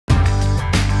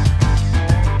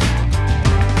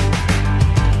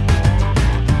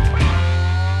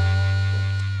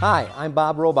Hi, I'm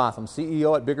Bob Rowbotham,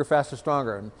 CEO at Bigger, Faster,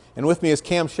 Stronger. And with me is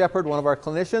Cam Shepard, one of our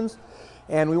clinicians.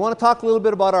 And we want to talk a little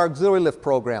bit about our auxiliary lift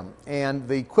program and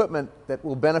the equipment that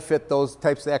will benefit those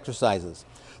types of exercises.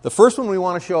 The first one we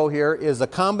want to show here is a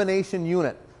combination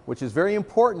unit, which is very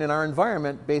important in our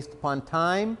environment based upon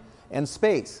time and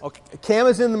space. Okay. Cam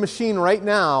is in the machine right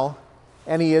now,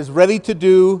 and he is ready to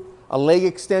do a leg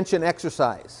extension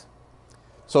exercise.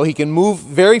 So he can move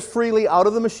very freely out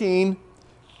of the machine,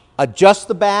 adjust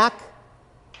the back,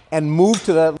 and move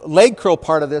to the leg curl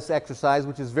part of this exercise,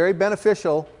 which is very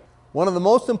beneficial. One of the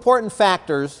most important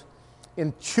factors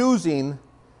in choosing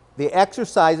the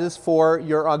exercises for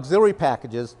your auxiliary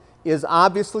packages is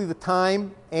obviously the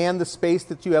time and the space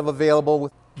that you have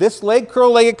available. This leg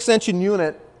curl leg extension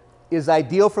unit is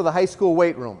ideal for the high school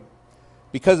weight room.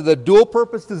 Because of the dual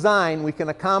purpose design, we can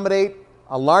accommodate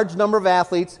a large number of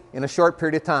athletes in a short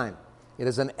period of time. It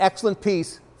is an excellent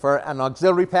piece for an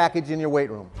auxiliary package in your weight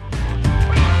room.